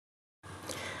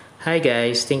Hi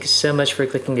guys, thank you so much for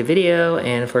clicking the video,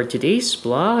 and for today's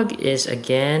vlog is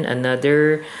again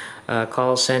another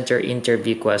call center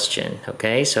interview question.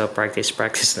 Okay, so practice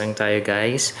lang tayo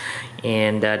guys.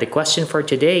 And the question for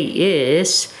today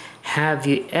is, have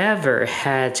you ever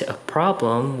had a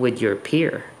problem with your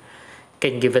peer?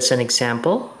 Can you give us an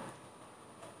example?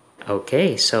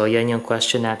 Okay, so yan yung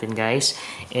question natin guys.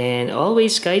 And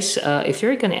always guys, if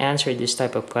you're gonna answer this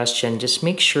type of question, just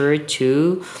make sure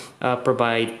to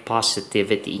provide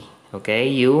positivity. Okay,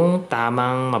 yung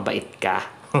tamang mabait ka.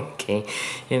 Okay,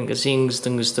 yun kasi yung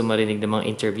gustong-gusto marinig ng mga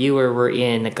interviewer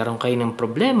wherein nagkaroon kayo ng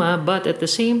problema, but at the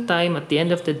same time, at the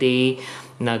end of the day,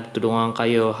 nagtulungan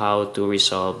kayo how to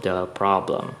resolve the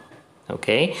problem.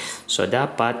 Okay? So,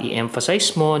 dapat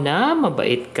i-emphasize mo na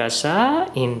mabait ka sa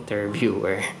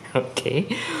interviewer. Okay?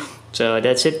 So,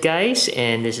 that's it guys.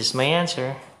 And this is my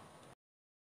answer.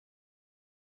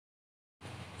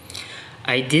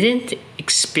 I didn't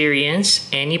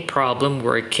experience any problem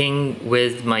working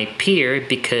with my peer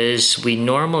because we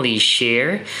normally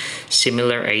share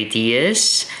similar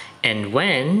ideas, and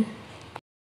when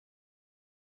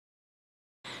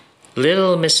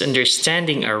little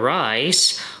misunderstanding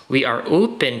arise, we are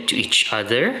open to each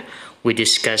other. We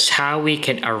discuss how we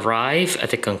can arrive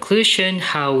at a conclusion,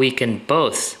 how we can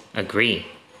both agree.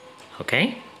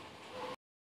 Okay?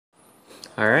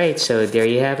 Alright, so there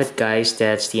you have it guys.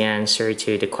 That's the answer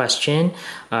to the question.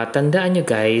 Tandaan nyo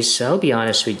guys, I'll be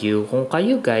honest with you, kung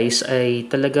kayo guys ay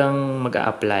talagang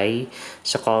mag-a-apply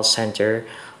sa call center,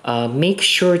 make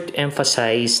sure to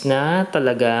emphasize na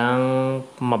talagang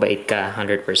mabait ka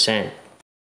 100%.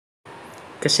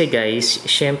 Kasi guys,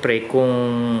 syempre kung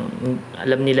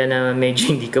alam nila na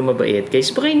medyo hindi ka mabait, guys,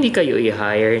 baka hindi kayo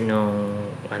i-hire nung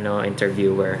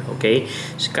interviewer, okay?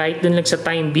 So kahit dun lang sa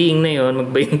time being na yon,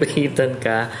 magbayang-bayitan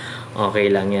ka, okay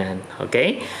lang yan,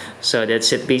 okay? So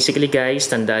that's it basically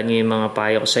guys. Tandaan nyo yung mga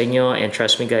payo ko sa inyo, and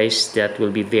trust me guys, that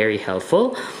will be very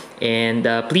helpful. And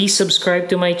please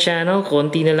subscribe to my channel.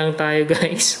 Konti na lang tayo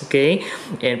guys, okay?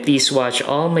 And please watch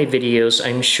all my videos.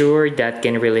 I'm sure that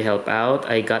can really help out.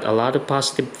 I got a lot of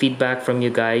positive feedback from you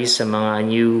guys sa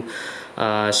mga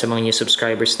new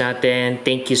subscribers natin.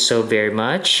 Thank you so very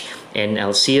much. And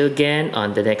I'll see you again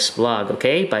on the next vlog,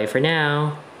 okay? Bye for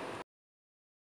now.